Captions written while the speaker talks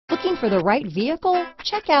Looking for the right vehicle?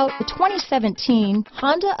 Check out the 2017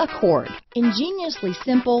 Honda Accord. Ingeniously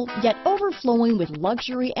simple, yet overflowing with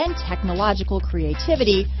luxury and technological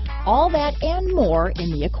creativity, all that and more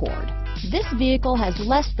in the Accord. This vehicle has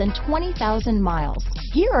less than 20,000 miles.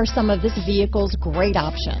 Here are some of this vehicle's great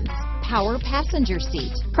options: power passenger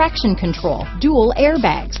seat, traction control, dual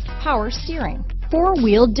airbags, power steering,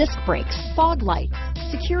 four-wheel disc brakes, fog lights,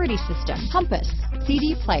 security system, compass,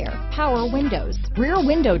 CD player, power windows, rear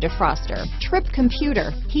window defroster, trip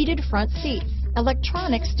computer, heated front seats,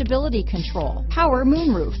 electronic stability control, power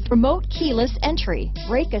moonroof, remote keyless entry,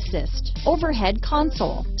 brake assist, overhead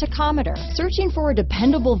console, tachometer. Searching for a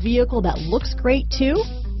dependable vehicle that looks great too?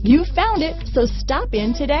 You found it, so stop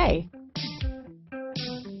in today.